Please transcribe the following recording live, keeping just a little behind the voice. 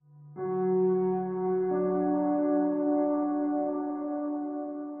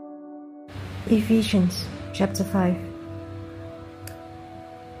Ephesians chapter 5,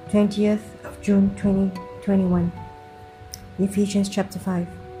 20th of June 2021. Ephesians chapter 5,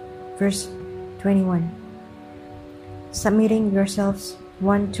 verse 21. Submitting yourselves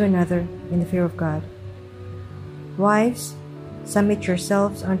one to another in the fear of God. Wives, submit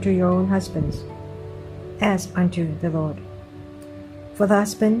yourselves unto your own husbands, as unto the Lord. For the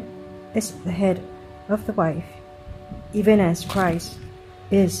husband is the head of the wife, even as Christ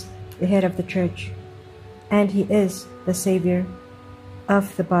is the head of the church, and he is the Savior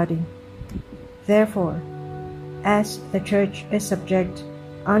of the body. Therefore, as the church is subject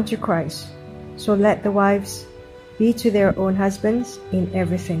unto Christ, so let the wives be to their own husbands in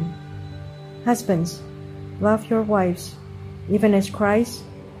everything. Husbands, love your wives, even as Christ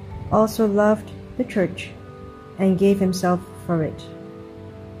also loved the church and gave himself for it,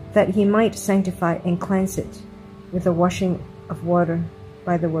 that he might sanctify and cleanse it with the washing of water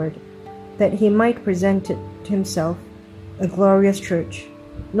by the word, that he might present it to himself a glorious church,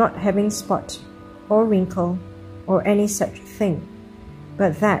 not having spot or wrinkle or any such thing,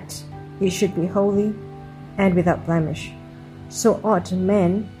 but that it should be holy and without blemish. So ought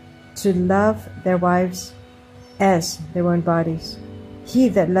men to love their wives as their own bodies. He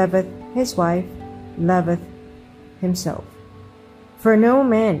that loveth his wife loveth himself. For no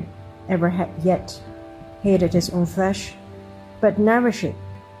man ever yet hated his own flesh, but nourished it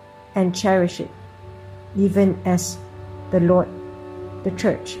and cherish it, even as the Lord the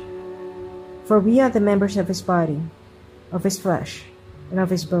church. For we are the members of his body, of his flesh, and of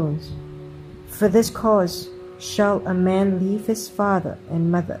his bones. For this cause shall a man leave his father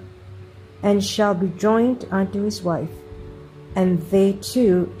and mother, and shall be joined unto his wife, and they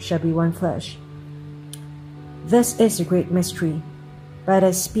two shall be one flesh. This is a great mystery, but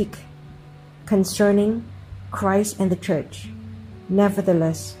I speak concerning Christ and the church.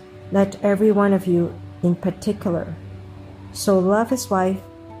 Nevertheless, let every one of you in particular so love his wife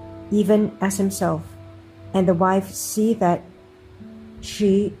even as himself, and the wife see that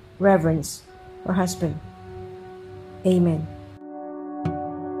she reverence her husband. Amen.